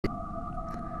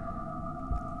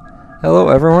Hello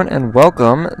everyone and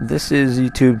welcome. This is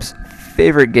YouTube's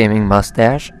favorite gaming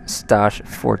mustache, Stache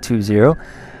 420.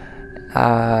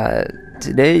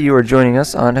 Today you are joining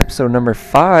us on episode number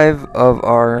 5 of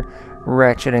our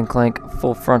Ratchet & Clank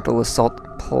Full Frontal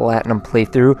Assault Platinum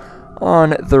playthrough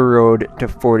on the road to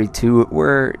 42,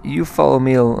 where you follow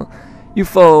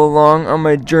along on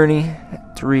my journey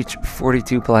to reach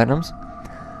 42 platinums.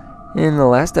 In the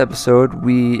last episode,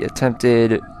 we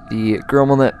attempted the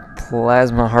Grommelnet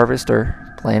Plasma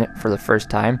Harvester planet for the first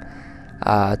time.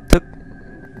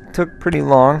 Took pretty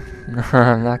long.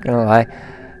 I'm not gonna lie.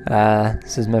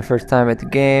 This is my first time at the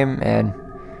game, and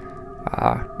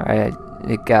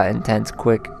it got intense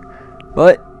quick.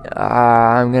 But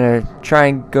I'm gonna try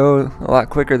and go a lot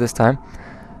quicker this time,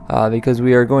 because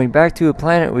we are going back to a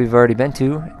planet we've already been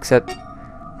to, except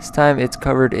this time it's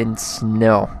covered in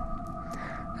snow.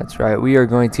 That's right, we are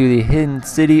going to the hidden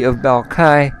city of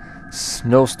Balkai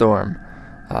Snowstorm.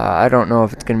 I don't know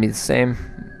if it's going to be the same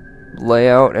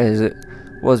layout as it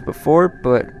was before,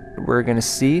 but we're going to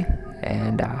see.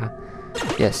 And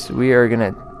yes, we are going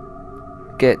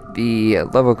to get the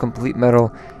level complete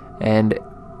medal, and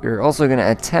we're also going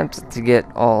to attempt to get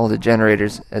all the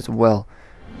generators as well.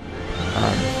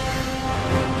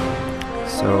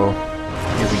 So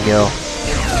here we go.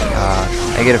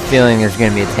 I get a feeling there's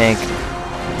going to be a tank.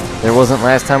 There wasn't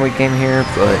last time we came here,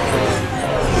 but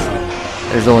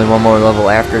there's only one more level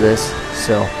after this,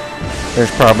 so there's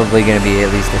probably going to be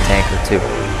at least a tank or two.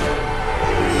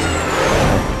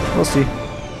 We'll see.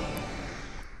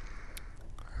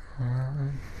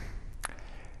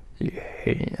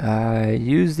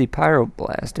 Use the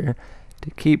Pyroblaster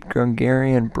to keep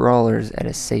Grungarian brawlers at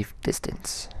a safe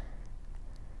distance.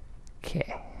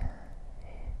 Okay.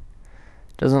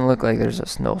 Doesn't look like there's a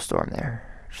snowstorm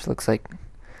there. Just looks like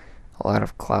a lot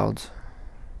of clouds.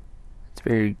 It's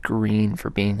very green for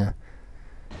being a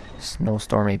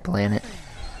snowstormy planet.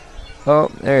 Oh,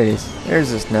 there it is.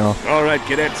 There's the snow. All right,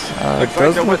 cadets. It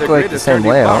doesn't look like the same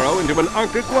layout. Into an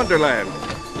Arctic wonderland.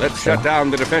 Let's shut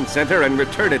down the defense center and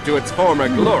return it to its former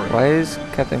glory. Why is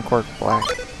Captain Cork black?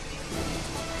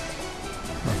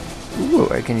 Ooh,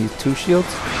 I can use 2 shields?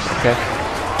 Okay.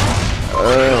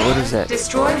 What is that?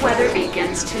 Destroy weather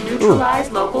beacons to neutralize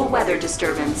local weather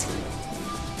disturbance.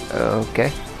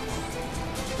 Okay.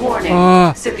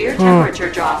 Warning, severe temperature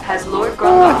drop has lured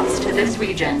Grungoths to this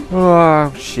region.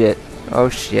 Oh shit. Oh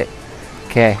shit.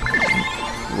 Okay.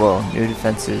 Whoa, new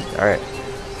defenses. Alright.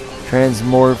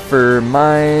 Transmorpher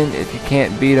mine. If you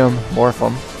can't beat them, morph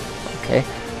them. Okay.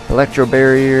 Electro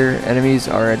barrier. Enemies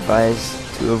are advised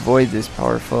to avoid this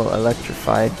powerful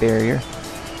electrified barrier.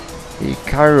 The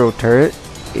Cairo turret.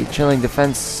 A chilling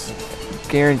defense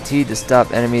guaranteed to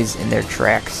stop enemies in their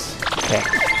tracks. Okay.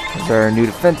 Those are our new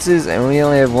defenses, and we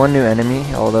only have one new enemy,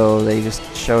 although they just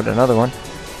showed another one.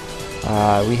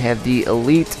 We have the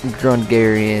Elite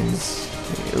Grungarians.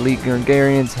 The Elite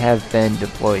Grungarians have been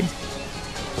deployed.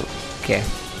 Okay.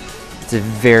 It's a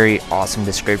very awesome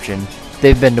description.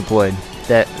 They've been deployed.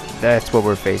 That's what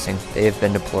we're facing. They have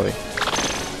been deployed.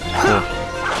 Cool.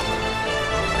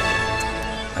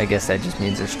 I guess that just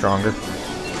means they're stronger.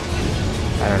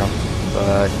 I don't know.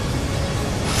 But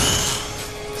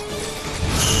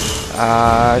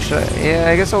yeah,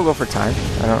 I guess I'll go for time.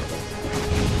 I don't.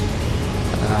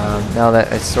 Now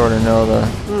that I sort of know the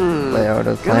layout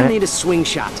of the planet. Gonna need a swing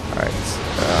shot. All right.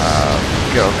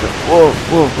 Go. Whoa,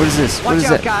 whoa! What is this? What is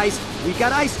that? Watch out, guys! We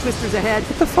got ice twisters ahead.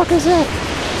 What the fuck is that?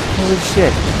 Holy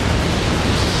shit!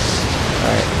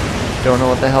 All right. Don't know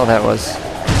what the hell that was.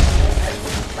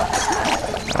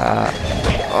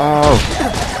 Oh.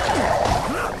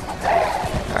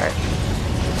 All right.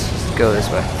 Let's just go this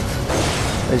way.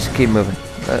 Let's just keep moving.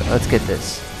 Let's get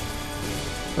this.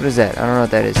 What is that? I don't know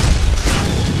what that is.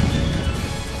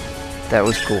 That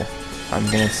was cool. I'm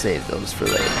gonna save those for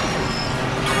later.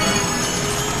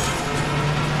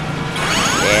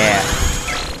 Yeah.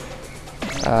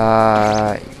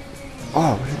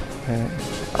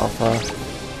 Alpha.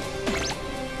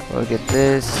 Look at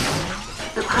this.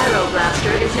 The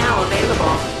Pyroblaster is now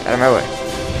available. Out of my way.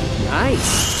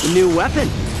 Nice, a new weapon.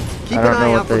 Keep I an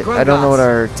eye out for Grungoths. I don't know what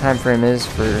our time frame is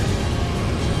for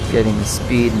getting the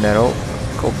speed medal.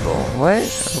 Gold bolt. What?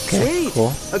 Okay, Sweet.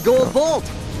 cool. A gold bolt.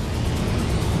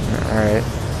 Alright.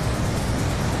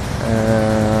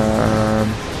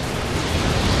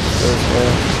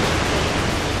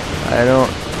 I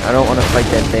don't want to fight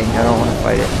that thing. I don't want to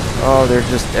fight it. Oh, they're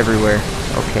just everywhere.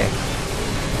 Okay.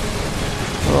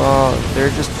 Oh, they're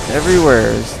just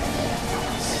everywhere. It's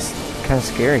kind of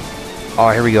scary.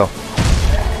 Oh, here we go.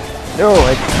 No,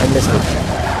 I missed it.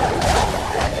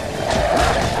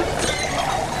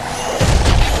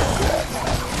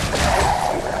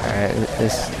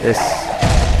 This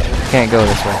can't go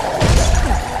this way.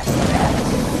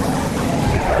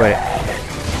 Quit it.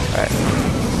 Alright.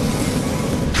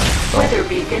 Weather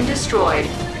beacon destroyed.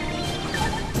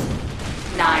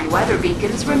 9 weather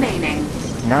beacons remaining.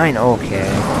 9? Okay.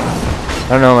 I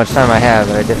don't know how much time I have,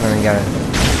 but I definitely gotta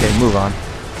get a move on.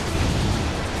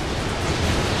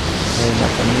 There's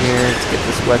nothing here. Let's get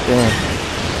this weapon.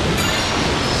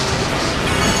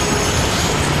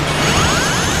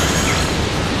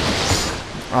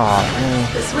 Oh,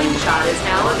 man. The swing shot is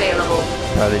now available.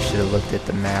 Probably should have looked at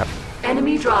the map.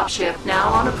 Enemy dropship now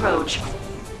on approach.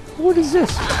 What is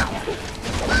this?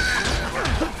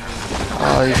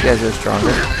 Oh, these guys are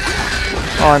stronger.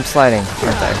 Oh, I'm sliding,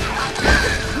 aren't I?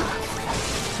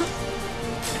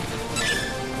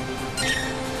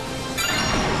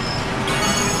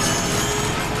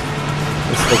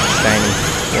 This looks shiny.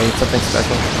 Do I need something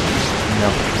special? No.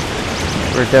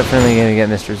 We're definitely gonna get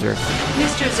Mr. Zerk.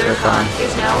 Mr. Zircon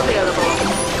is now available.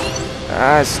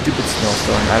 Ah, stupid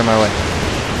snowstorm. Out of my way.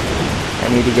 I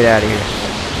need to get out of here.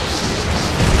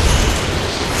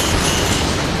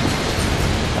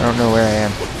 I don't know where I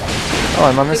am. Oh,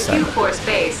 I'm on this The side. Q-Force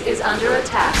base is under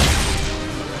attack.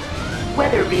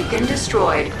 Weather beacon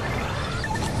destroyed.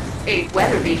 8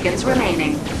 weather beacons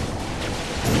remaining.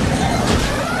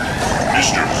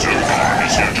 Mr. Zircon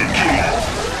is here to kill.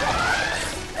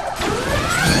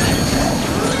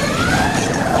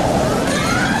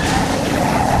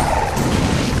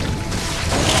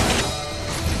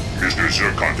 Mr.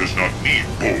 Zircon does not need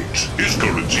bolts. His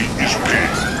currency is paid.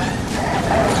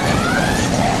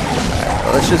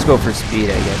 Well, let's just go for speed,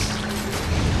 I guess.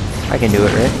 I can do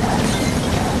it, right?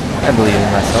 I believe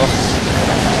in myself.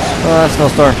 Oh,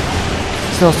 snowstorm.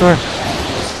 Snowstorm.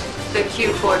 The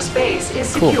Q-Force base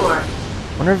is Cool. secure.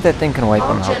 Wonder if that thing can wipe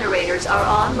All them out. generators are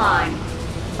online.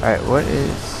 Alright, what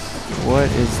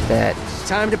is that?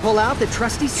 Time to pull out the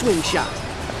trusty swing shot.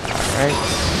 Alright.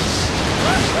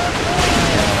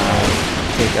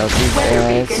 Take out these Weather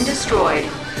beacon guys. destroyed.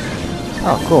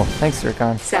 Oh, cool. Thanks,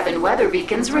 Zircon. 7 weather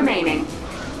beacons remaining.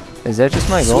 Is that just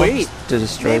my goal? Sweet. To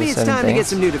destroy Maybe the it's 7 time to get things?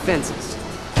 some new defenses.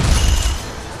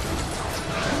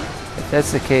 If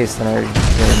that's the case, then I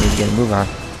really need to get a move on.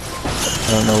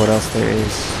 I don't know what else there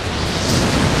is.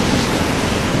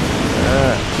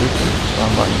 Oops,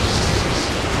 wrong button.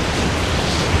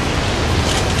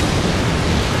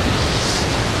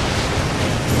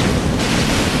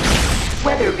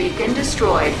 Weather beacon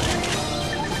destroyed.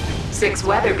 6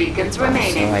 weather beacons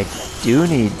remaining. So I do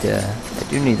need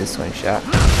the swing shot.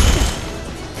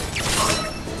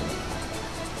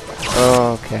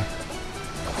 Oh, okay.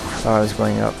 Thought I was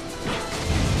going up.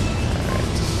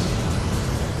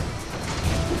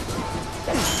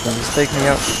 Alright. Does this take me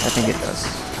up? I think it does.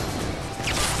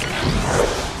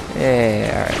 Yeah,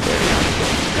 alright, there we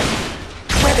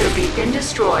go. Weather beacon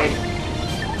destroyed.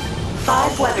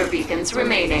 5 weather beacons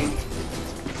remaining.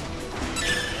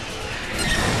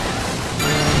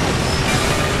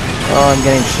 Oh, I'm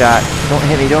getting shot. Don't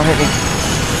hit me, don't hit me.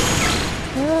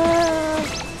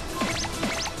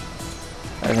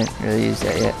 I haven't really used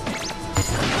that yet.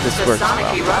 This The works Sonic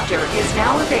well. Eruptor is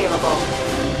now available.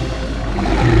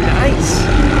 Nice.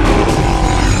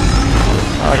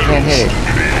 Oh, I can't hit it.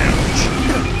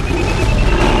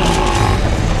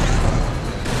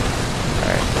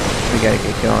 Alright, we gotta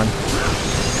get going. I'm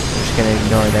just gonna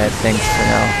ignore that thanks for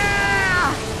now.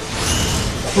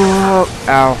 Whoa,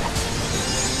 ow.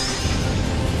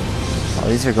 Oh,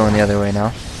 these are going the other way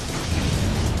now.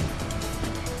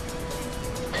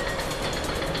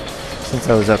 Since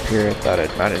I was up here, I thought I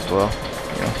might as well,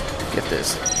 you know, get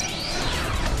this.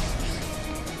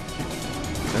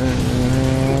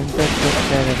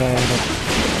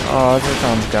 Oh,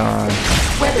 Zircon's gone.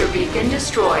 Weather beacon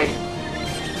destroyed.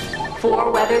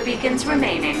 4 weather beacons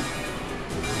remaining.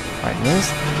 I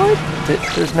missed? What?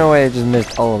 There's no way I just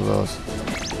missed all of those.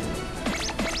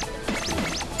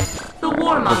 The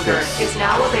Warmonger is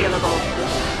now available.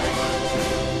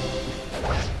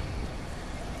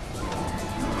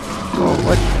 Oh,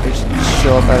 what? They just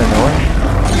show up out of nowhere?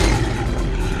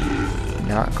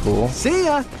 Not cool. See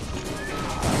ya.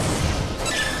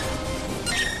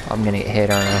 I'm gonna get hit,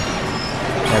 aren't I?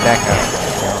 Yeah, back up.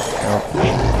 No, no.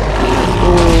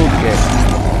 Okay.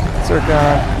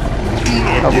 Zircon.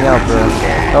 Help me out, bro.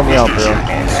 Help me out, bro.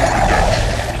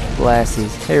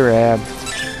 Blasties. Hey, Rab.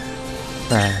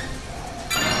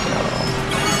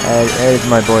 There's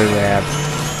my boy Rab.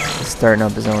 He's starting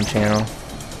up his own channel.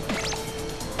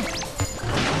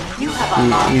 You have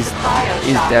unlocked He's the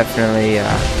Bioshock. definitely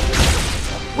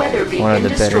Weather beacon one of the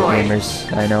better destroyed.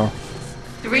 gamers I know.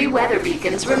 3 weather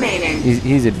beacons remaining.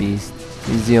 He's a beast.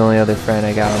 He's the only other friend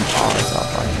I got him. Oh, it's all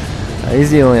fine.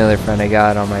 He's the only other friend I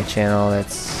got on my channel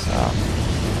that's,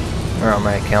 or on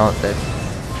my account that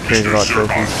cares about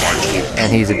trophies,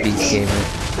 and he's a beast gamer.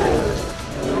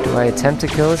 Do I attempt to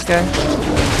kill this guy?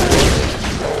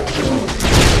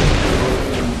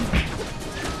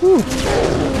 Whew.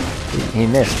 He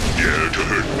missed.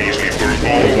 Did I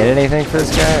get anything for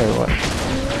this guy, or what?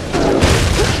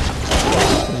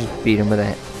 Just beat him with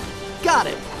a... Got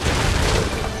it.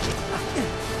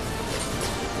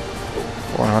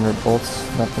 400 bolts,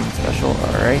 nothing special.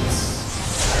 Alright.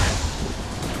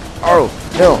 Oh,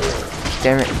 no!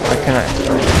 Damn it, why can't I?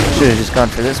 Should have just gone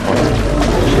for this one.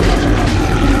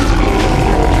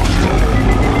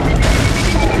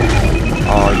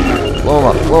 Oh, yeah. Blow him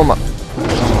up, blow him up. Aww.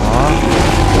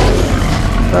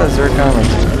 I thought Zircon like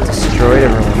destroyed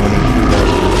everyone when he threw that.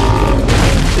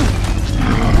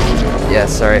 Yeah,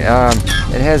 sorry.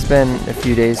 It has been a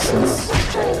few days since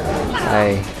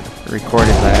I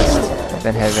recorded last. I've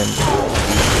been having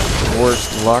the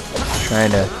worst luck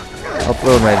trying to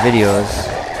upload my videos.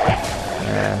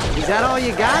 Is that all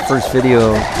you got? First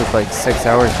video took like 6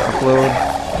 hours to upload,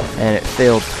 and it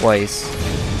failed twice.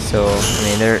 So, I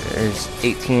mean, there's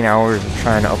 18 hours of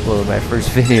trying to upload my first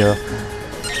video,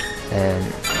 and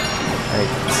I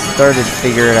started to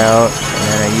figure it out,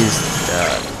 and then I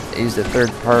used a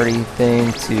third-party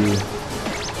thing to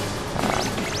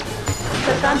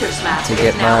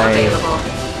get my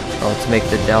to make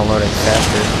the downloading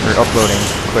faster or uploading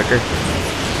quicker,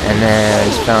 and then I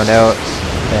just found out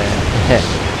that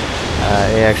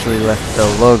it actually left the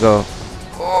logo.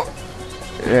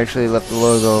 It actually left the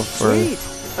logo for a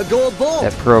gold bolt.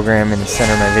 That program in the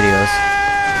center of my videos.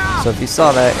 So if you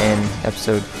saw that in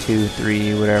episode 2,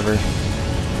 3, whatever,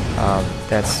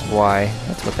 that's why.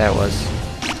 That's what that was.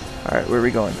 All right, where are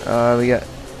we going? We got.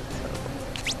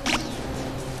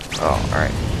 Oh, all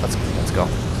right. Let's go.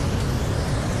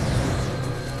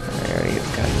 Alright,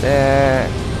 got that.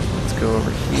 Let's go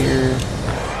over here.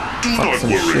 Fuck some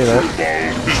shit up.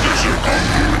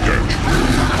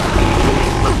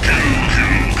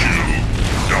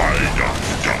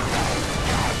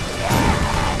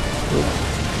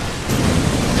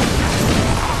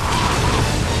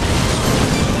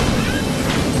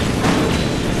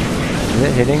 Is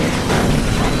it hitting it?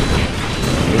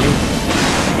 Maybe?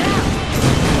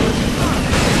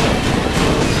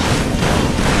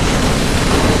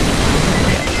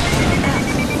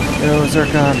 No,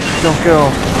 Zircon, don't go.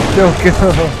 Don't go.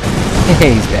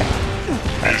 Hey, he's back.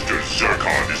 Mr.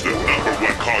 Zircon is the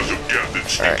 #1 cause of death in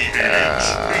sticky aliens.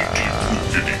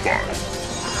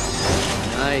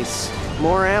 1855. Nice.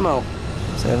 More ammo.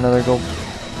 Is that another gold?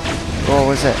 Oh,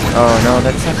 what's that? Oh, no,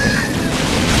 that's something.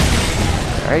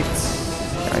 Alright.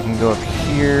 I can go up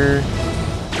here.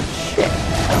 Shit.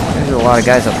 There's a lot of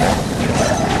guys up there.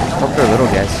 Hope they're little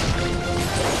guys.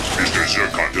 Mr.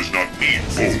 Zircon does not need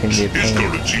It's gonna be a His pain.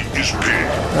 currency is paid.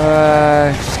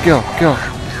 Just go.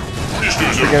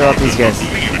 Forget about these guys.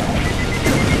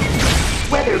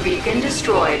 Weather beacon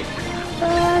destroyed.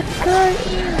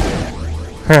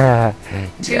 Yes.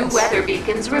 2 weather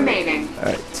beacons remaining.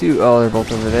 Alright, 2. Oh, they're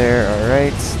both over there.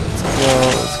 Alright, let's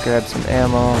go. Let's grab some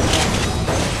ammo.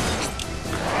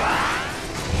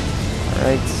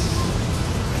 Alright.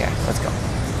 Okay, let's go.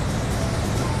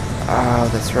 Oh,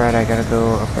 that's right. I gotta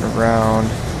go up and around.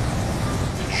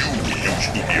 You used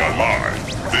to be alive.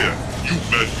 Then you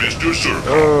met Mr. Zircon.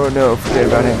 Oh no, forget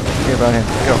about him. Forget about him.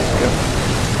 Go.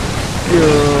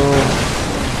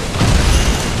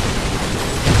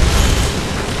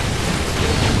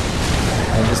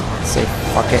 I just say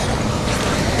fuck it.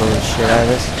 Blow the shit out of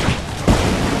this.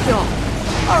 No.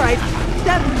 Alright.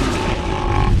 That.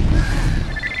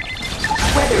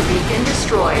 Weather beacon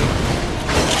destroyed.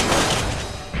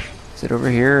 Is it over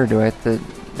here, or do I have to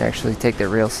actually take the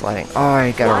rail sliding? Oh,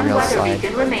 I got a 1 rail weather slide.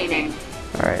 beacon remaining.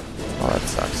 Alright, well that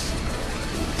sucks.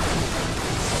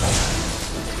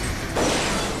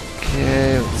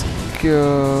 Okay, let's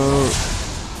go.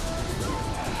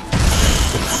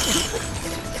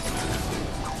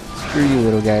 Screw you,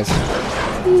 little guys.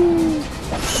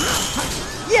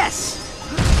 Yes.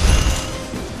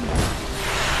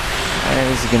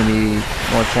 This is gonna be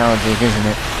more challenging, isn't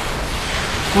it?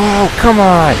 Whoa, come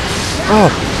on! Oh!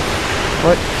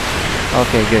 What?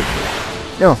 Okay, good.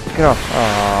 No, get off.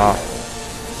 Aww.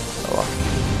 Oh well.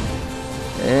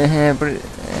 But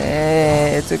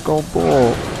it's a gold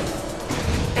bull.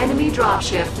 Enemy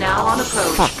dropship now on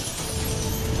approach. Fuck.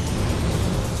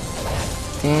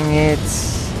 Dang it.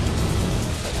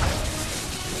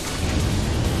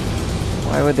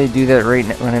 Why would they do that right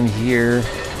when I'm here?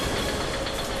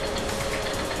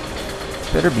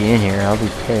 Better be in here, I'll be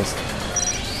pissed.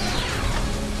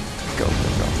 Go.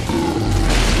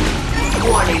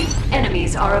 Warning,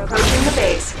 enemies are approaching the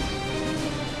base.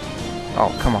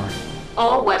 Oh, come on.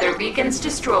 All weather beacons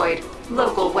destroyed.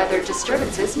 Local weather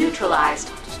disturbances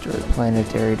neutralized. Destroy the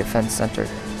planetary defense center.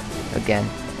 Again.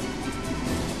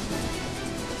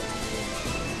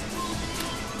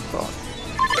 Oh.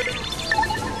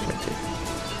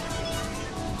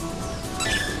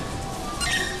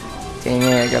 Dang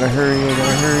it, I gotta hurry,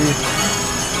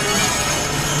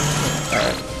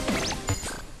 Alright.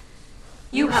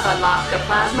 You have unlocked the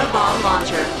plasma bomb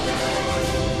launcher.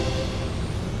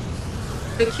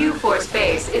 The Q-Force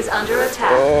base is under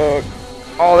attack.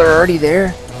 Oh, they're already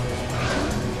there?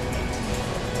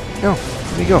 No,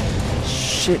 let me go.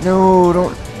 Shit, no,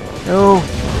 don't. No,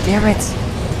 damn it.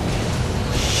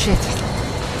 Shit.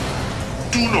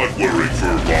 Do not worry,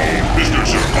 Furball. Mr.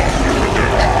 Zircon will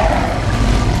protect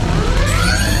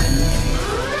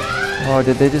Oh,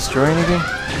 did they destroy anything? you.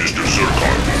 Mr.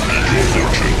 Zircon will need your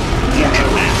fortune.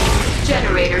 Fortune.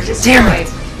 Generator destroyed. Damn it!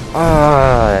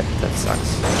 Oh, that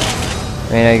sucks.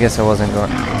 I mean, I guess I wasn't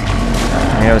going. I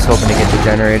mean, I was hoping to get the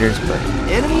generators, but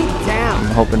Enemy down.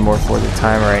 I'm hoping more for the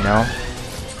time right now.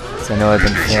 Because I know I've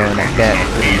been failing at that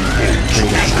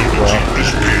pretty well.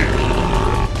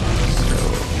 So,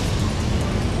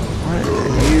 what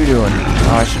are you doing?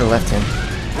 Oh, I should have left him.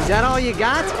 Is that all you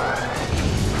got?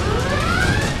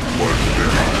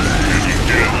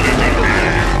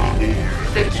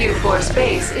 The Q-Force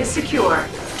base is secure.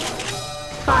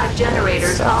 5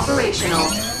 generators operational.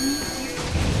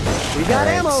 We got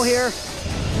Alright. ammo here.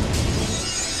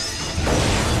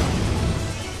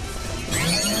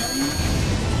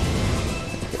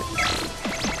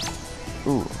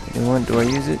 Ooh, new one. Do I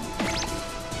use it?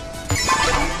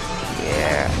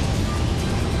 Yeah.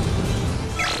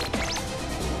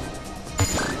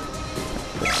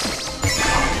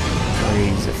 I'll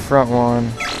use the front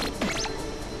one.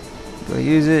 Do I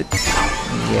use it?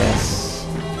 Yes.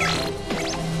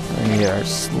 I need our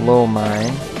slow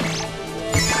mine.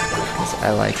 Because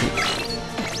I like it.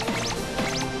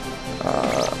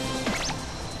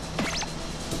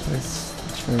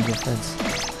 Which one defense?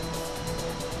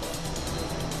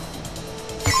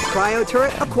 Cryo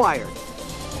turret acquired.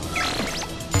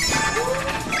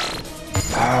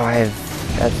 Oh, I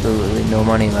have absolutely no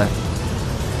money left.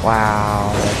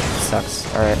 Wow, that sucks.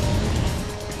 Alright.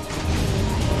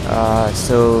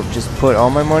 So just put all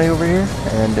my money over here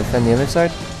and then defend the other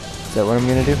side? Is that what I'm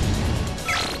gonna do?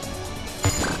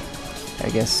 I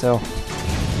guess so.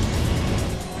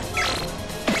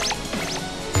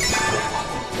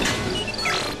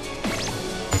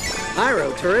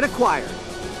 Pyro turret acquired.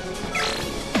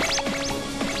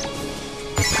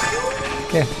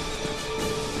 Okay.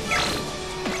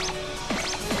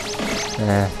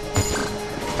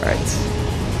 Alright.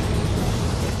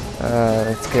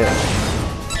 Let's get.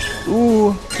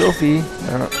 Ooh, trophy.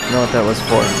 I don't know what that was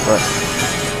for, but.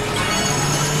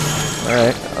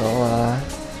 Alright,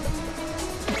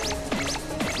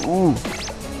 ooh.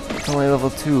 It's only level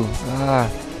 2. Ah.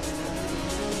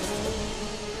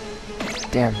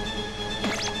 Damn.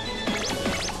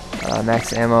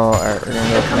 Max ammo, or we're gonna go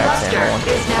The with max combustor ammo one.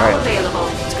 is now Alright, available.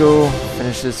 let's go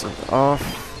finish this off.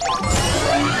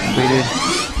 Completed.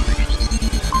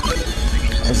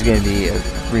 This is gonna be a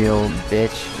real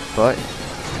bitch, but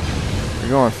we're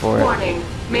going for it. Warning,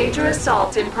 major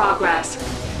assault in progress.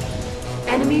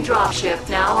 Enemy dropship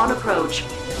now on approach.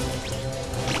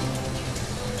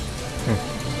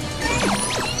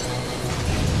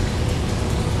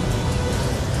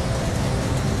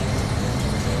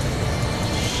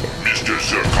 Mr.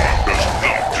 Zircon does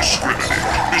not discriminate.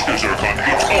 Mr. Zircon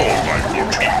needs all my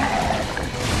fortune.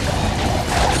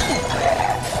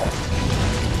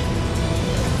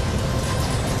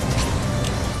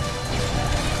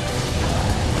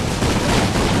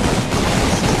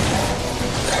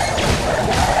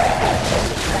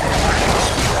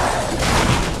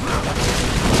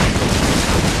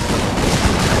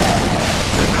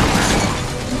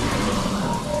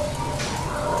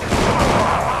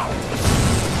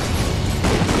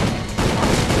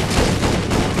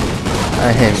 I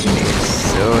am getting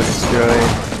so destroyed.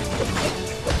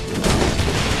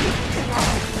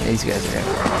 These guys are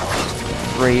gonna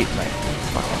rape my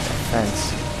fucking defense.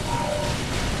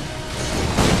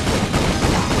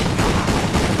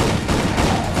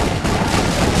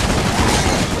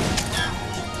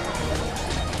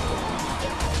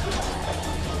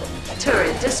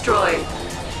 Turret destroyed.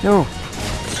 No!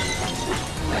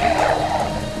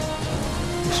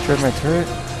 Destroyed my turret?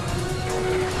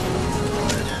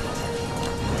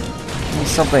 Give me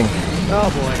something. Oh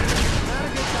boy.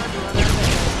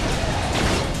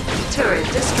 Turret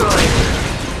destroyed.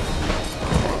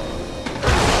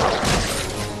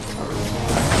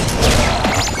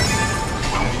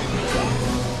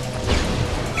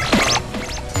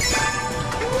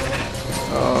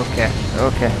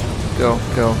 Go,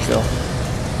 go, go.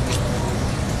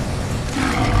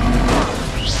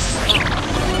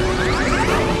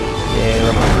 Yeah,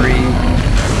 level 3.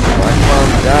 Come on, come on,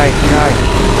 die, die.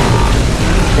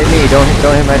 Hit me, don't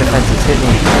hit my defenses. Hit me,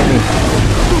 hit me.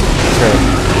 That's right.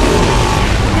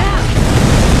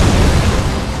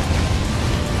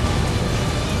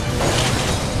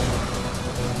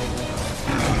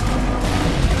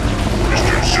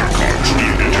 Mr. Zircon's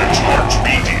unit heart's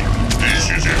beating. This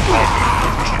is a problem,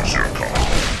 Mr. Zircon.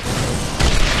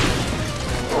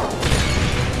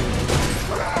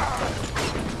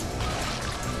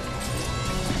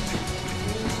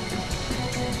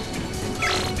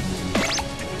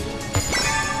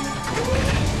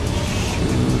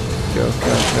 Go,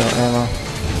 go, go, ammo.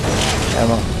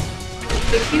 Ammo.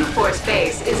 The Q-Force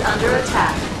base is under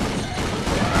attack.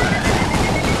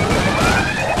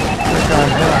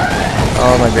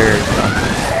 Oh, my barrier's gone.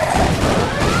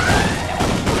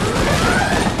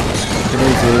 The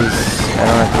news is I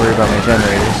don't have to worry about my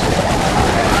generators.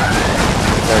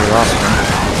 I already lost one.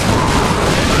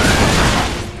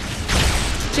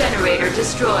 Generator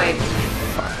destroyed.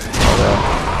 Although,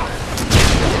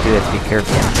 I do have to be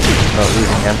careful about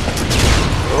losing them.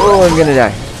 Oh, I'm gonna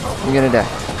die. I'm gonna die.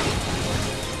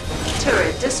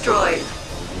 Turret destroyed.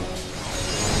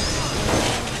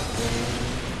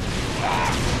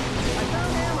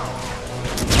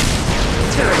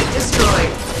 Turret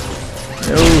destroyed.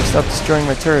 No, stop destroying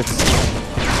my turrets.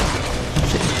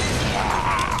 Shit.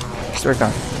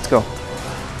 Zircon, let's go.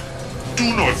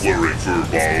 Do not worry,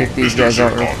 Furball. Kick these guys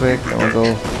out real quick, and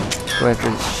we'll go after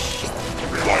this.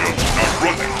 While not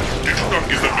running, did you not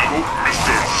get the memo?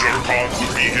 Mr. Zircon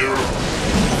would be here.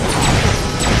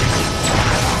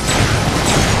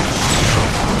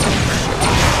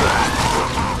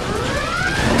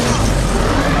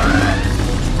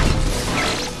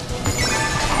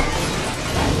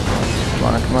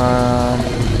 Come on, come on.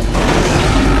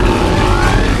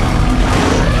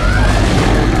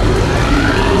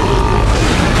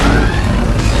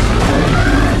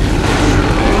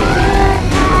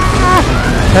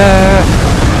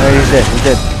 Oh, he's dead, he's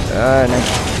dead. Nice.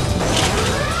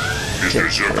 Mr.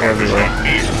 Zircon does everywhere. not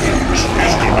need bombs. His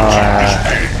currency is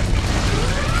paid.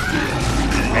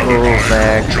 Oh,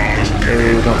 lag.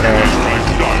 Ew, don't lag.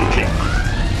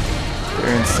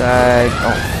 They're inside.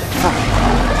 Oh, fuck.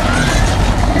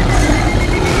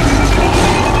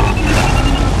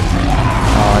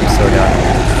 Oh, I'm so done.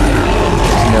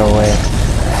 There's no way.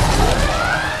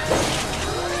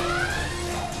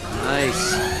 Nice.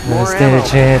 I More stand a ammo.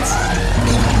 chance.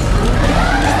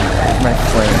 Where's my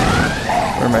flame?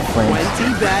 Where are my flames?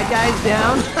 20 bad guys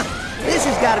down? This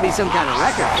has got to be some kind of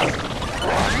record.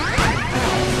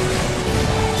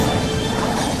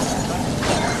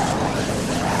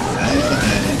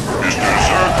 Mr.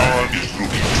 Zircon is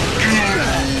looking to kill.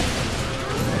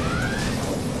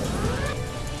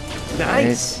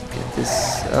 Nice. Get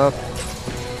this up.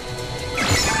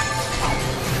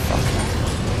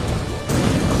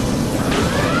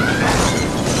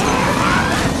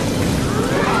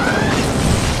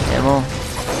 Ammo.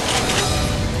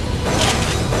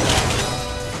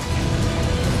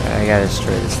 I gotta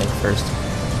destroy this thing first.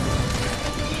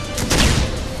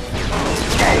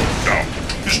 Now,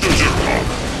 Mr. Zircon.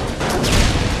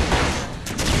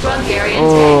 Brungarian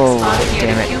Oh, tanks spotted near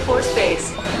damn the it. Q-Force base.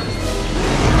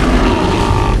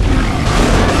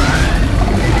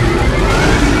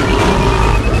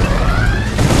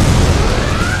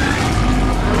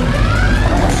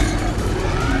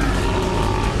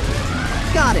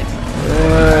 Got him.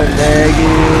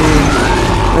 Lagging.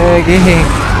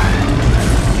 Lagging.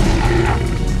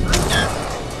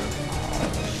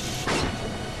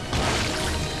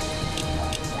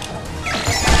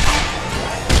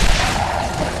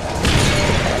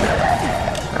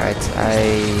 Alright,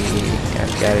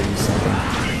 I've gotta do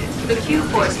something. The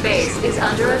Q-Force base is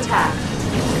under attack.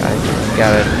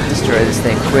 Gotta destroy this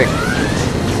thing quick.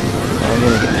 I'm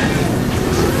gonna get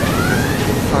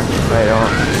fucked if I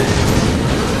don't.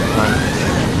 Come on.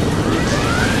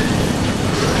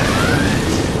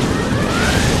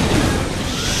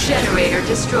 Generator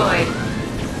destroyed.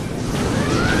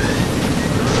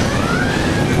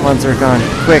 Come on, Zircon.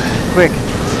 Quick, quick.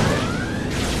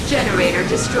 Generator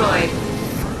destroyed.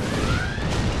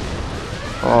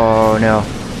 Oh no.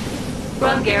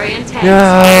 Brungarian tanks No!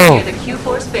 spotted near the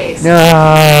Q-Force base.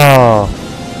 No!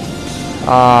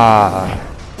 Ah.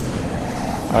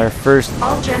 Our first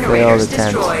All failed generators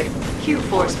attempt. destroyed.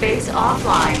 Q-Force base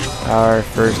offline. Our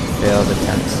first failed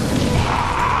attempt.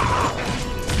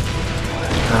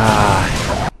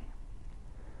 Ah.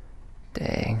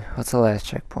 Dang. What's the last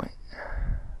checkpoint?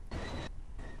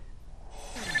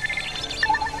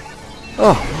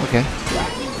 Oh, okay.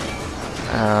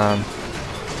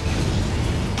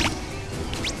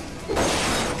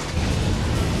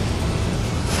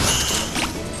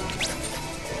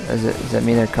 Does that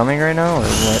mean they're coming right now, or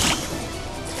what?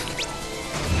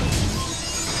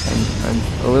 I'm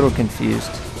a little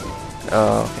confused.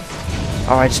 Oh, okay.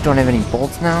 Oh, I just don't have any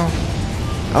bolts now?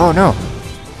 Oh, no.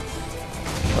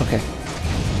 Okay.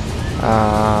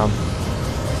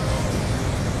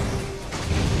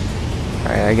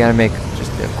 Alright, I gotta make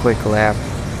just a quick lap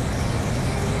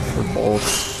for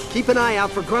bolts. Keep an eye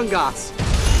out for Grungoths.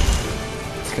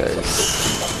 Because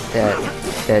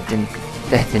that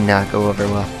did not go over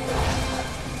well.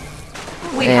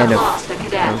 We And have lost a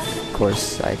cadet. of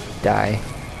course I die.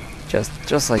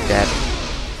 Just like that.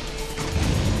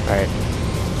 Alright.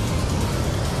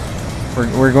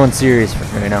 We're going serious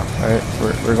right now. Alright,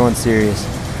 we're going serious.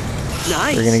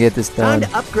 Nice. We're gonna get this done. Time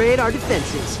to upgrade our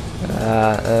defenses.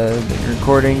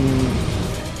 Recording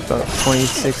about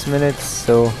 26 minutes,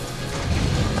 so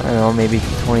I don't know, maybe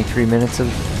 23 minutes of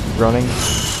running.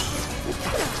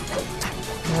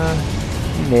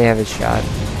 He may have a shot.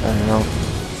 I don't know.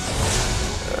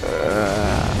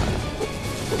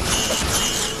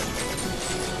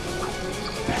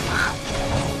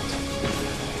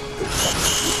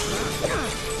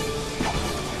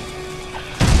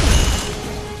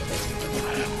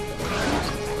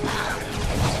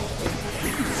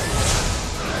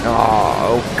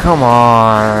 Oh, come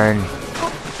on.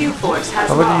 Q-Force has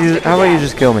How lost a about you cadet.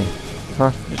 just kill me?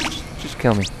 Huh? Just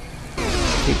kill me.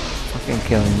 Keep fucking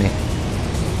killing me.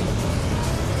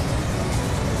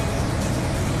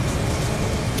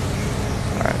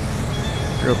 Alright.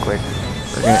 Real quick.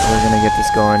 We're gonna get this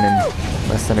going in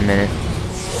less than a minute.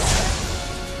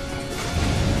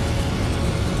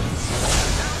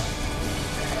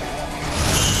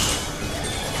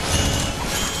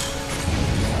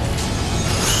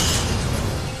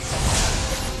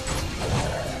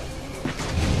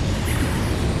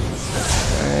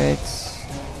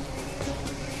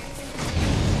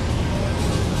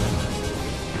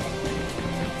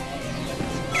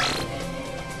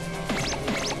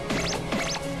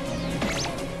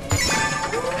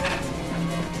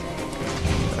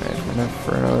 Enough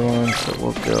for another one, so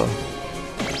we'll go.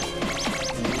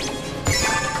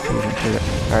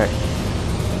 Alright.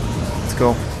 Let's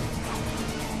go.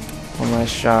 One last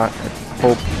shot.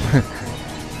 Hope.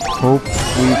 Hope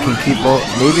we can keep all.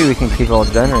 Maybe we can keep all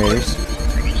generators.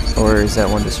 Or is that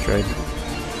one destroyed?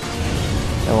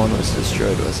 That one was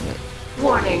destroyed, wasn't it?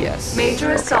 Warning. Yes.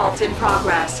 Major Okay. assault in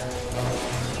progress.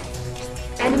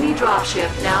 Enemy dropship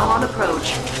now on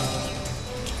approach.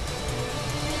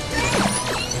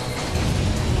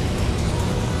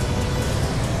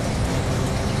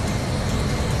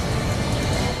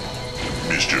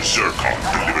 Mr. Zircon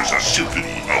delivers a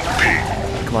symphony of pain.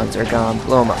 Come on, Zircon,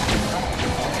 blow him up.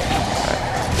 Alright.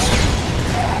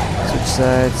 Switch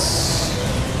sides.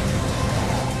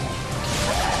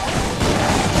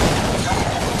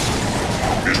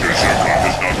 Mr. Zircon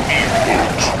does not need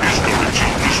bolts. His currency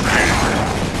is pain.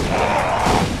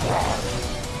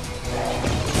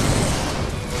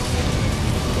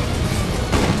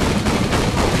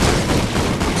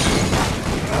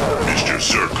 Mr.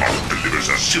 Zircon delivers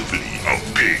a symphony of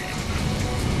pain.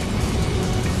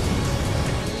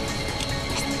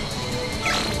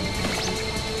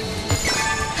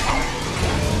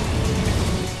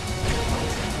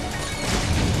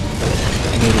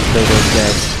 I need to kill those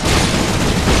guys.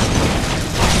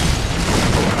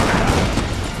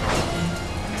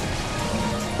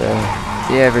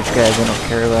 The average guys I don't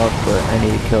care about, but I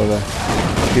need to kill the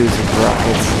dudes with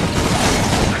rockets.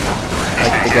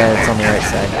 Like the guy that's on the right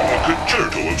side. The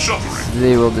turtle of suffering.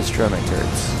 They will destroy my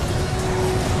turrets.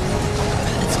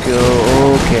 Let's go.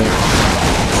 Okay.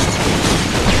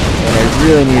 And I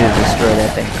really need to destroy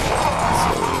that thing.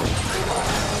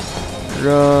 So,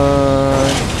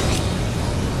 run.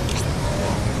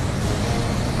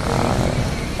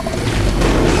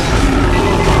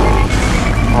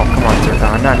 Oh, come on,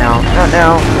 Zircon. Not now. Not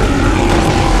now.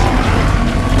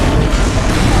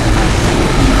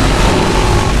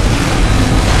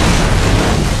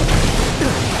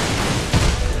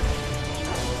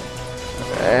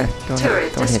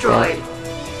 Turret Don't hit destroyed.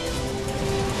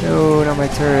 that. No, not my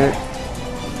turret.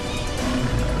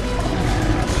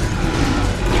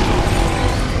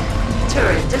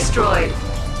 Turret destroyed.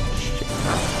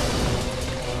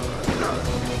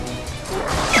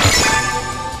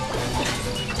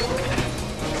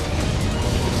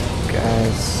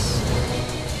 Guys.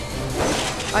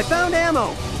 I found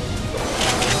ammo.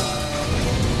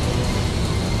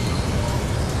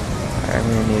 I'm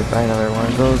gonna need to buy another one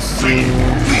of those soon.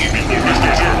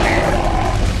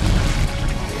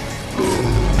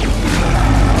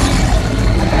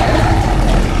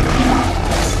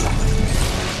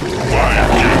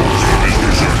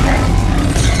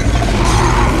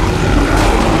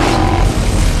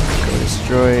 Go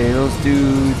destroy those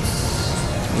dudes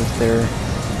with their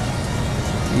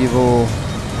evil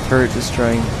turret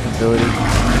destroying ability.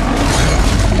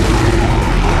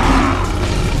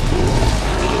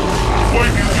 Why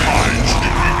do you hide,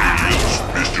 stupid idiots?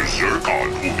 Mr. Zircon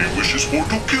only wishes for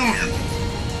to kill you.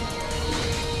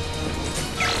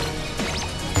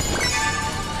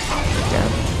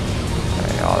 Damn.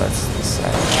 Alright, oh, that's the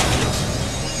side.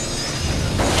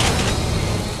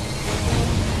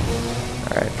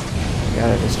 Alright,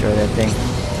 gotta destroy that thing.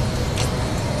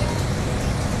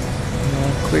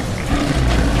 Quick.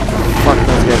 Fuck,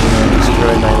 those guys are gonna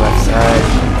destroy my left side.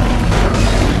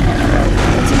 Alright,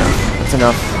 that's enough. That's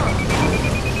enough.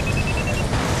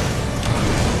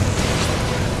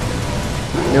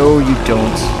 No, you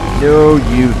don't. No,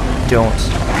 you don't.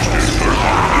 Mr.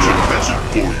 Zircon is a peasant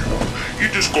for you.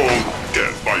 It is called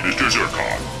death by Mr.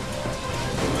 Zircon.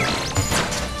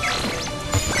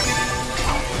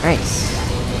 Nice.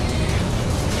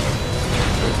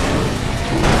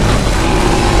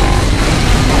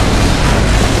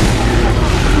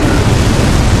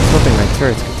 Hoping my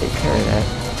turrets could take care of that.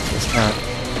 Guess not.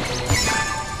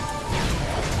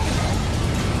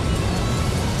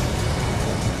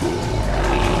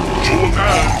 Show of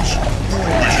hands. Who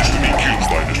wishes to be killed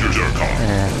by Mr. Zircon?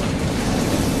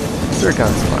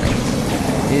 Zircon's funny.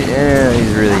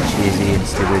 He's really cheesy and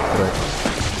stupid, but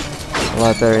a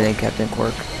lot better than Captain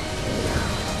Quark.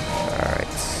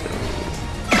 Alright, so...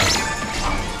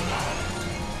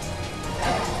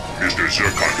 Mr.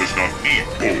 Zircon does not need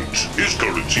boats. His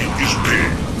currency is pay.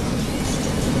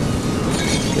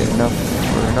 Get enough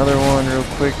for another one real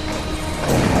quick.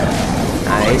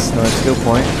 Nice, no skill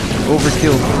point.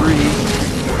 Overkill 3.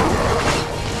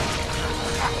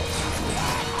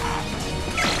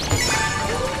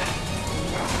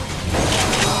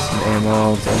 Some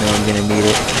ammo, I know I'm gonna need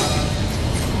it.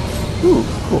 Ooh,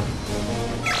 cool.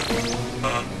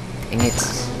 Dang it.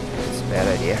 That's a bad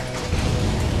idea.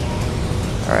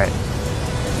 Alright.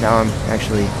 Now I'm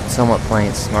actually somewhat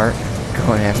playing smart.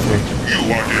 Going after...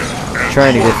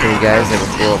 trying to get through guys that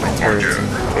will blow up my turrets and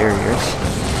barriers.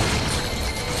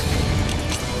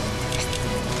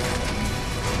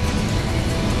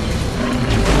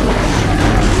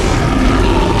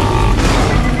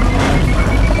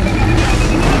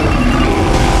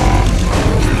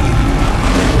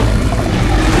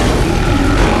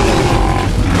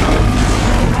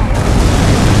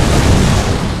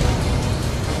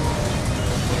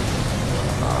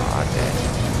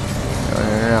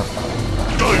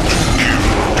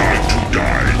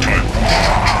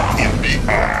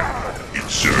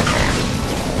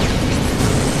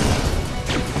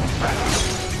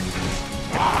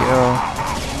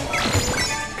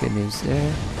 Good news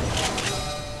there.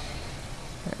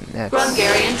 And that's...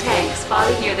 Hungarian tank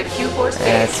spotted near the Q-Force base.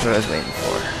 That's what I was waiting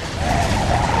for.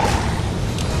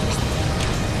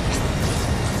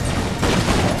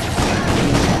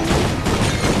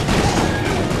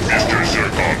 Mr.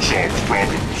 Zircon solves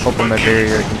problems. Hoping my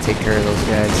barrier can take care of those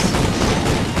guys.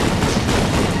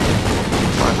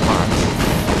 Come on, come on.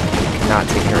 Cannot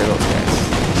take care of those guys.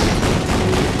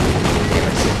 Damn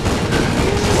it.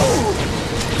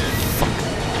 Fuck.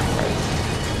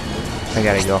 I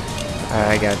gotta go.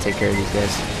 I gotta take care of these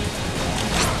guys.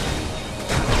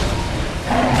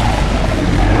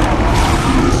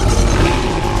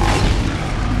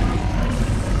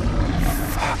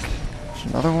 Fuck. There's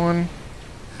another one.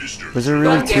 Was there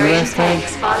really two last time?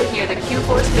 Spotted near the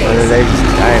Q-Force Or base. did I just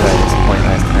die by this point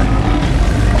last time?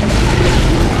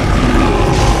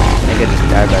 I think I just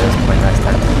died by this point last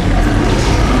time.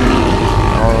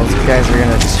 All those guys are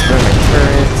gonna destroy my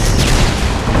turrets.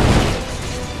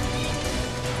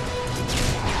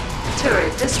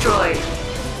 Turret destroyed.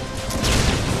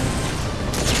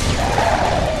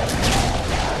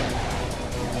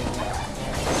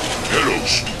 Hello,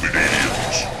 stupid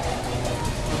aliens.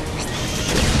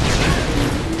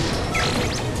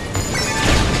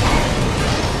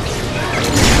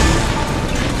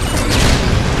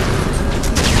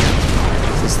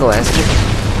 Is this the last hit?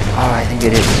 Oh, I think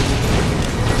it is.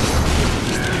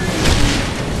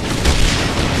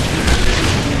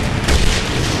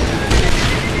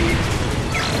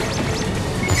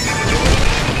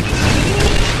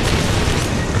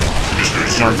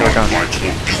 Come on, Zircon.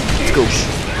 Let's go.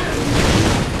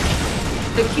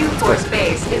 The Q-Force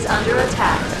base is under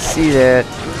attack. I see that. I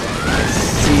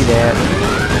see that.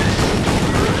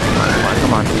 Come on,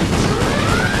 come on, come on.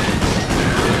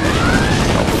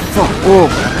 Oh, fuck. Whoa.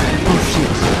 Oh,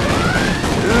 shit.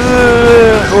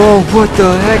 Oh, what the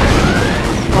heck?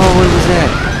 Oh, what was that?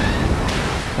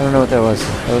 don't know what that was.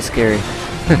 That was scary.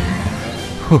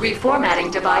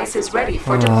 Reformatting device is ready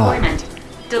for deployment.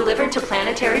 Delivered to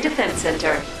Planetary Defense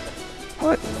Center.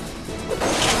 What?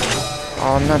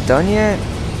 Oh, I'm not done yet?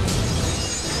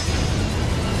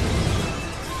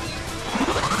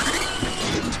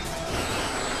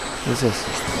 What is this?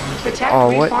 Protect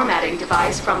Oh, what? reformatting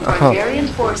device from Brundarian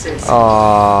forces.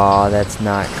 Oh, that's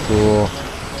not cool.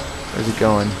 Where's it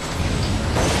going?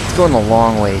 It's going the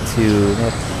long way, too.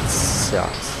 That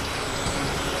sucks.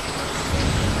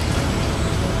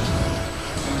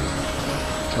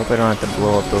 Hope I don't have to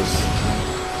blow up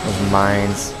those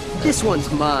mines. This one's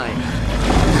mine.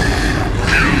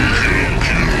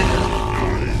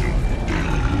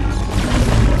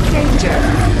 Danger.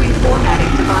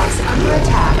 Reformatting device under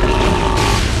attack.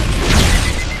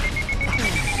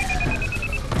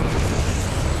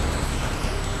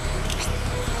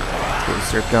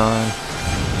 They're gone.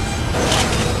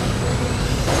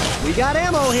 We got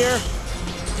ammo here.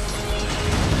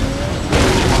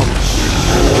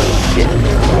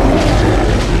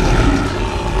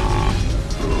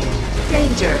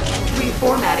 Danger.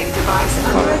 Reformatting device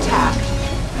under attack.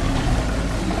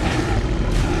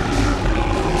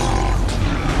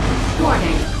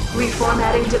 Warning.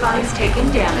 Reformatting device taking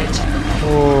damage.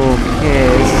 Okay,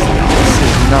 this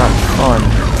is not fun.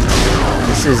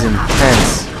 This is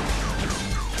intense.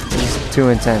 This is too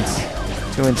intense.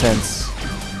 Too intense.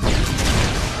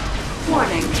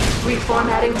 Warning.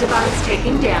 Reformatting device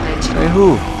taking damage. Hey,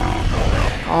 who?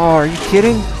 Oh, are you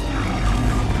kidding?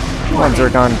 Come on,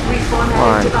 Zircon. Come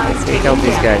on. Take out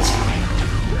these guys.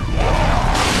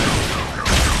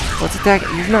 What's attack?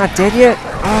 You're not dead yet?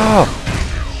 Oh!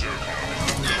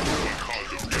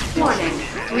 Warning.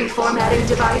 Reformatting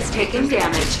device taking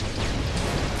damage.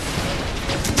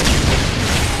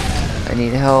 I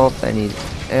need help. I need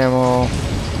ammo.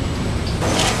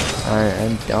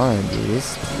 I'm done, dude.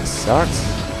 This sucks.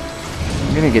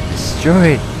 I'm gonna get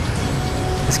destroyed.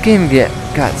 This game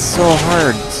got so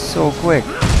hard so quick.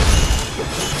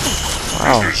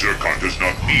 Wow. Mr. Zircon does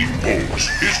not need bolts.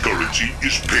 His currency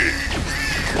is pay.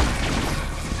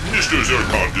 Mr.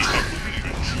 Zircon does not believe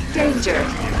in you. Danger.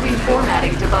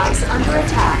 Reformatting device under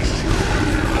attack.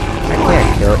 I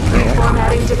can't kill it, can I?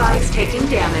 Reformatting device taking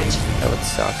damage. That would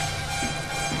suck.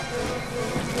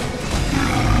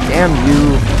 Damn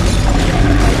you.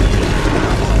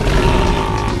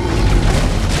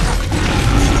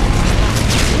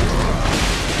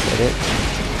 Get it?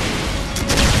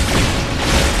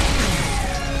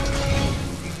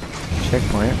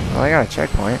 Checkpoint. Well, I got a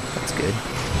checkpoint. That's good.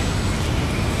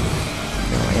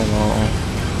 No ammo.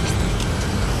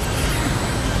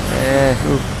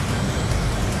 Ooh.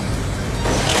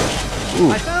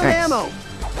 Ooh, I found nice. ammo.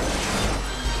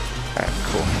 Alright,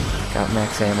 cool. Got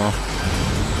max ammo.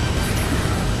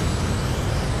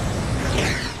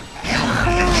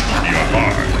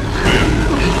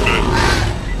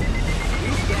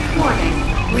 Warning.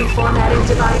 Reformatting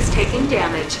device taking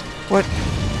damage. What?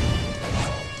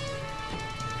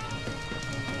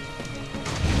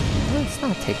 Well, it's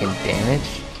not taking damage.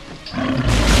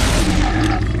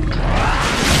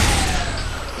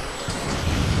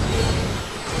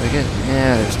 We good?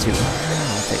 Yeah, there's two.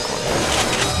 I'll take one.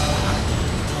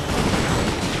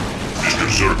 Mr.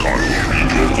 Zircon will read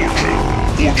your fortune.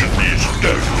 Fortune reads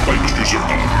death by Mr.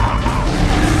 Zircon.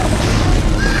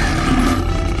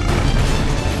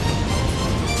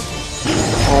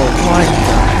 Oh, what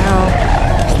the hell?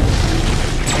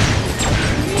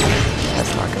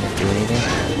 That's not gonna do anything.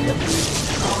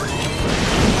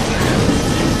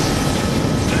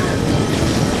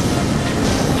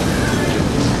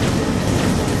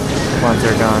 Come on,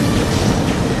 Zircon.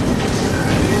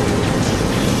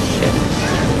 Shit.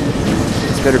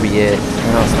 This better be it. I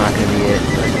know it's not gonna be it.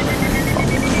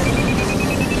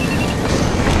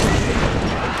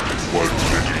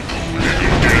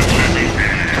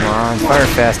 Come on, fire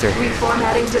faster.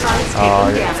 Reformatting device Oh,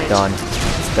 taking it's damage. done.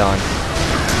 It's done.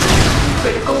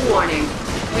 Critical warning.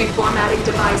 Reformatting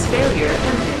device failure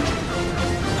imminent.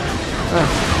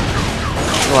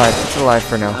 It's alive. It's alive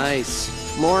for now. Nice.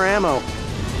 More ammo.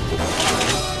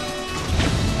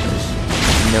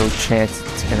 There's no chance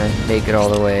it's gonna make it all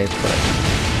the way, but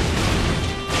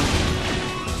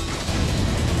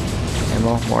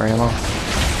ammo, more ammo.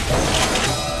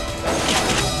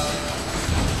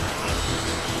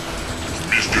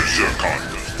 Mr. Zircon.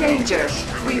 Danger.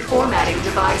 Reformatting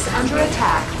device under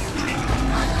attack.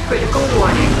 Critical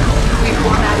warning.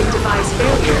 Reformatting device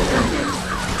failure imminent.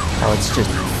 Oh, it's just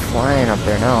flying up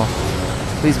there now.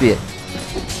 Please be it.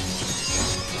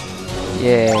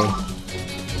 Yay.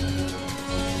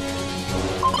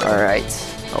 Alright.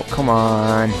 Oh, come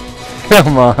on.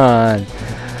 Come on.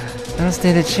 don't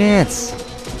stand a chance.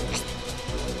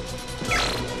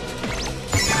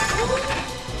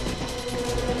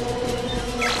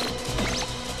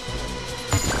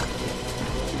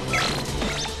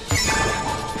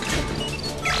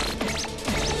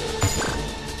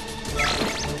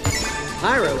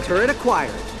 Pyro turret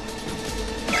acquired.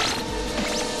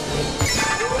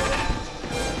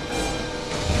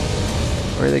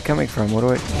 Where are they coming from? What do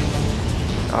I...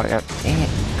 Oh, yeah. Dang it.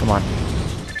 Come on.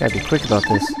 Gotta be quick about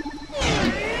this.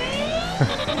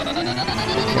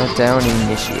 Countdown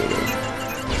initiated.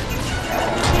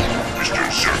 Mr.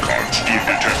 Zircon still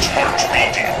detects hearts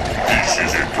beating. This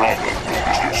is a problem,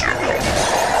 Mr. Zircon.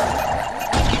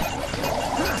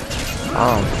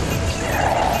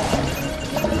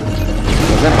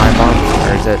 Is that my bomb?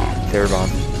 Or is that their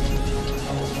bomb?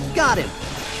 Got him.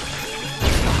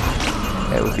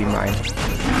 That would be mine.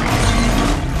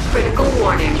 Critical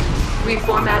warning.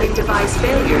 Reformatting device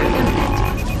failure imminent.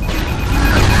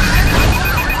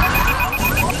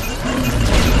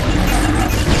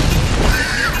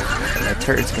 My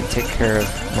turrets can take care of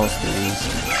most of these.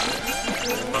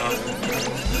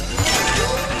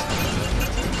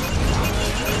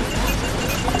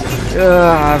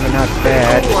 But not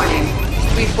bad. Critical warning.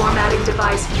 Reformatting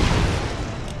device.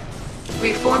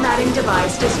 Reformatting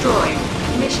device destroyed.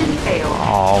 Mission failed.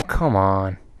 Oh, come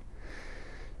on.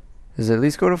 Does it at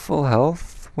least go to full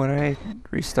health when I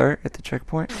restart at the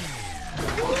checkpoint?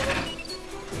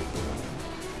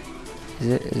 Is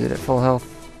it at full health?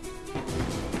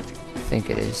 I think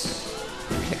it is.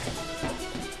 Okay.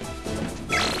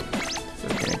 So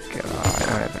we're gonna go. I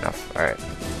don't have enough. Alright.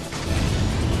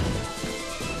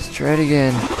 Let's try it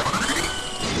again.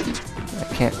 I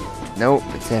can't. Nope,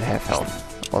 it's at half health.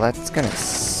 Well, that's gonna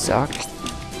suck.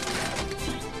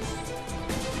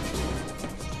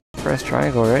 Press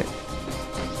triangle, right?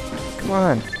 Come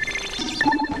on.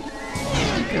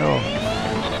 Go.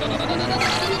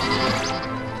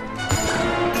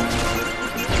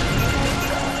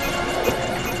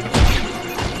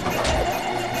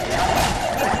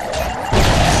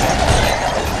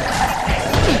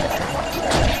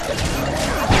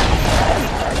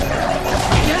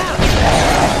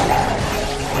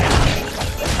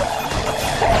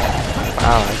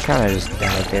 Wow, I kind of just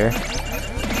died there.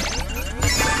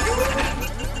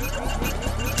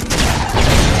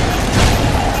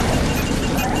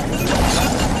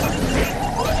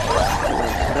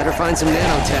 Better find some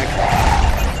nanotech.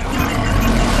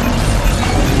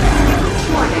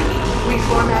 Warning.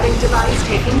 Reformatting device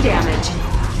taking damage.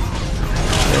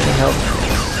 Really help.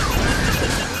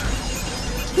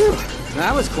 Whew,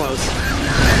 that was close.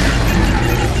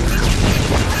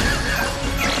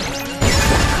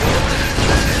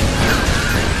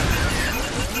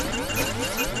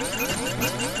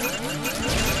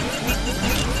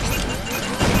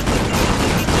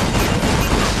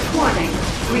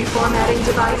 Reformatting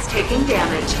device taking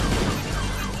damage.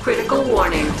 Critical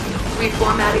warning.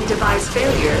 Reformatting device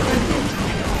failure imminent.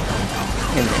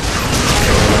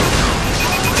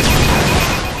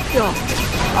 Oh,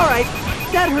 alright.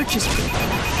 That hurt just...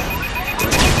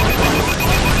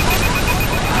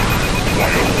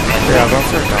 Yeah, don't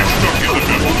circle.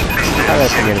 How did I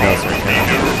forget about circle?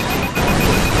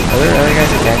 Are there other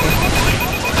guys attacking?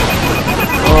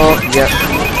 Oh, yep.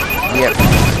 Yep.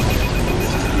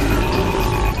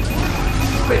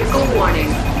 Critical warning.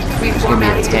 There's gonna be a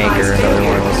Reformatting tank or device another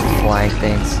one of failure. those flying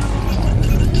things.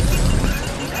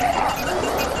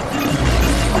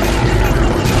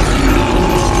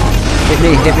 Hit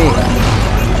me, hit me.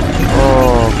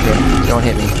 Oh, okay. Don't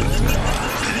hit me.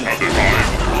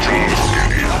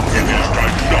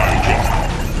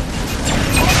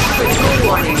 Critical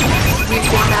warning.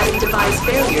 Reformatting device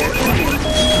failure imminent.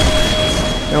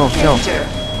 No, no. Danger.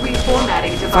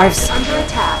 Reformatting device Five. under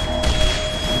attack.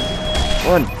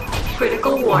 One.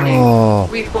 Critical warning. Oh.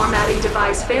 Reformatting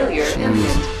device failure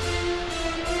imminent.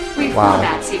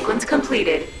 Reformat sequence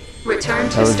completed. Return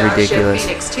to That was Starship ridiculous.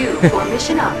 Phoenix 2 for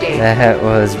mission update. That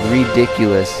was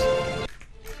ridiculous.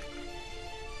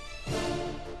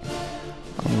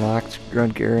 Unlocked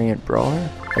Grunkarian Brawler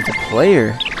as a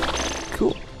player.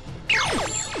 Cool.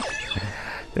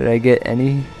 Did I get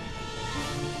any?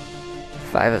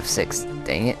 5 of 6.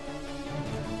 Dang it.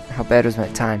 How bad was my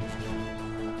time?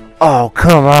 Oh,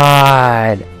 come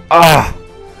on! Oh!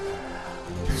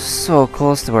 So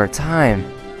close to our time.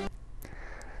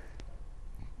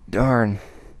 Darn.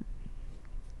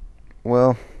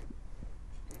 Well,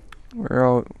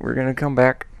 we're gonna come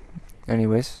back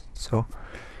anyways, so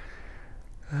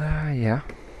yeah.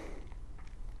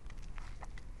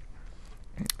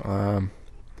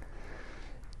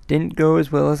 Didn't go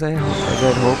as well as I'd hoped.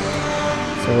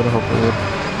 So I would hope it would.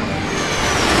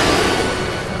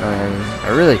 I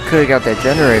really could have got that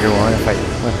generator one if I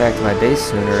went back to my base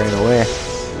sooner right away.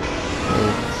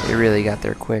 They really got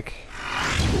there quick.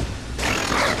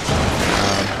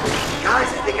 Guys,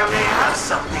 I think I may have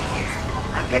something here.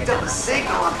 I picked up a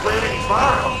signal on Plat and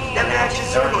Borrow that matches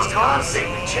Zergo's comm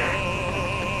signature.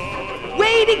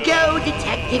 Way to go,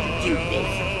 Detective Doofus.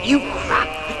 You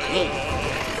cracked the case.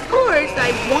 Of course,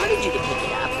 I wanted you to pick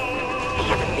it up. I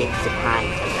have a big surprise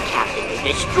for the captain who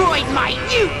destroyed my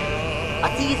youth.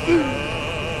 I'll see you soon.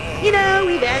 You know,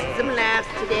 we've had some laughs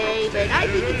today, but I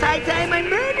think it's high time I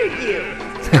murdered you.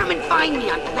 Come and find me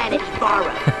on Planet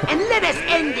Ibarra, and let us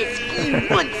end this feud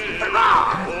once and for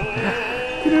all.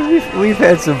 You know, we've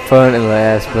had some fun and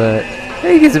laughs, but I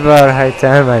think it's about high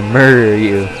time I murder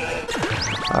you.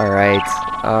 Alright,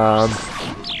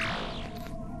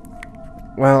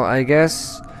 well, I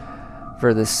guess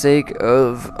for the sake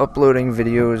of uploading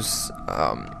videos,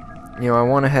 you know, I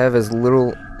want to have as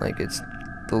little, like, it's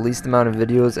the least amount of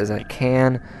videos as I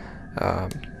can,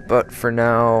 but for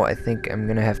now, I think I'm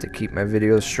gonna have to keep my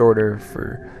videos shorter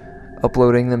for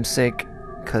uploading them's sake,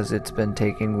 because it's been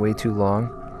taking way too long.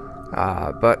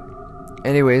 But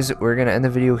anyways, we're gonna end the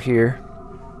video here.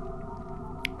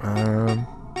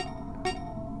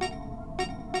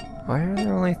 Why are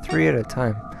there only 3 at a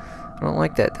time? I don't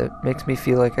like that. That makes me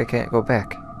feel like I can't go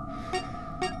back.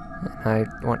 And I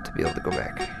want to be able to go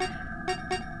back.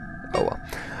 Oh well.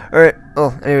 Alright,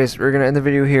 well, anyways, we're gonna end the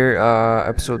video here.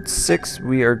 Episode 6,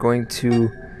 we are going to,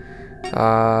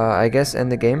 I guess,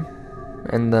 end the game.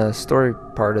 End the story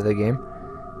part of the game.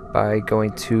 By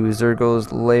going to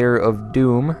Zergo's Lair of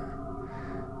Doom.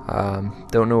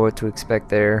 Don't know what to expect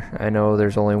there. I know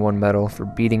there's only 1 medal for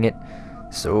beating it.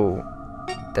 So,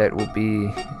 that will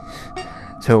be...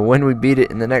 So when we beat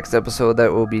it in the next episode,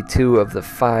 that will be 2 of the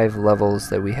 5 levels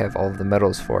that we have all of the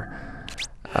medals for.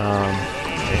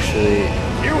 Actually,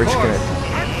 we're just gonna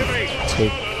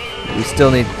take... We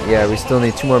still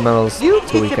need 2 more medals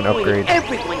so we can upgrade.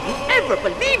 Everyone who ever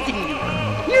believed in you.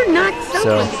 You're not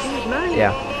someone to be admired.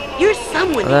 Yeah. You're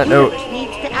someone On that the note, universe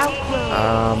needs to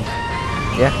outgrow.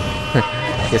 Yeah.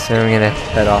 Guess I'm gonna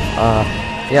head off.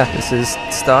 Yeah, this is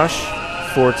Stache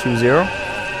 420,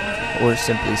 or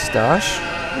simply Stache.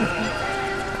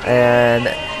 And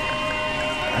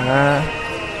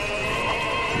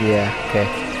yeah, okay.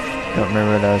 Don't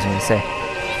remember what I was gonna say.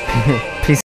 Peace.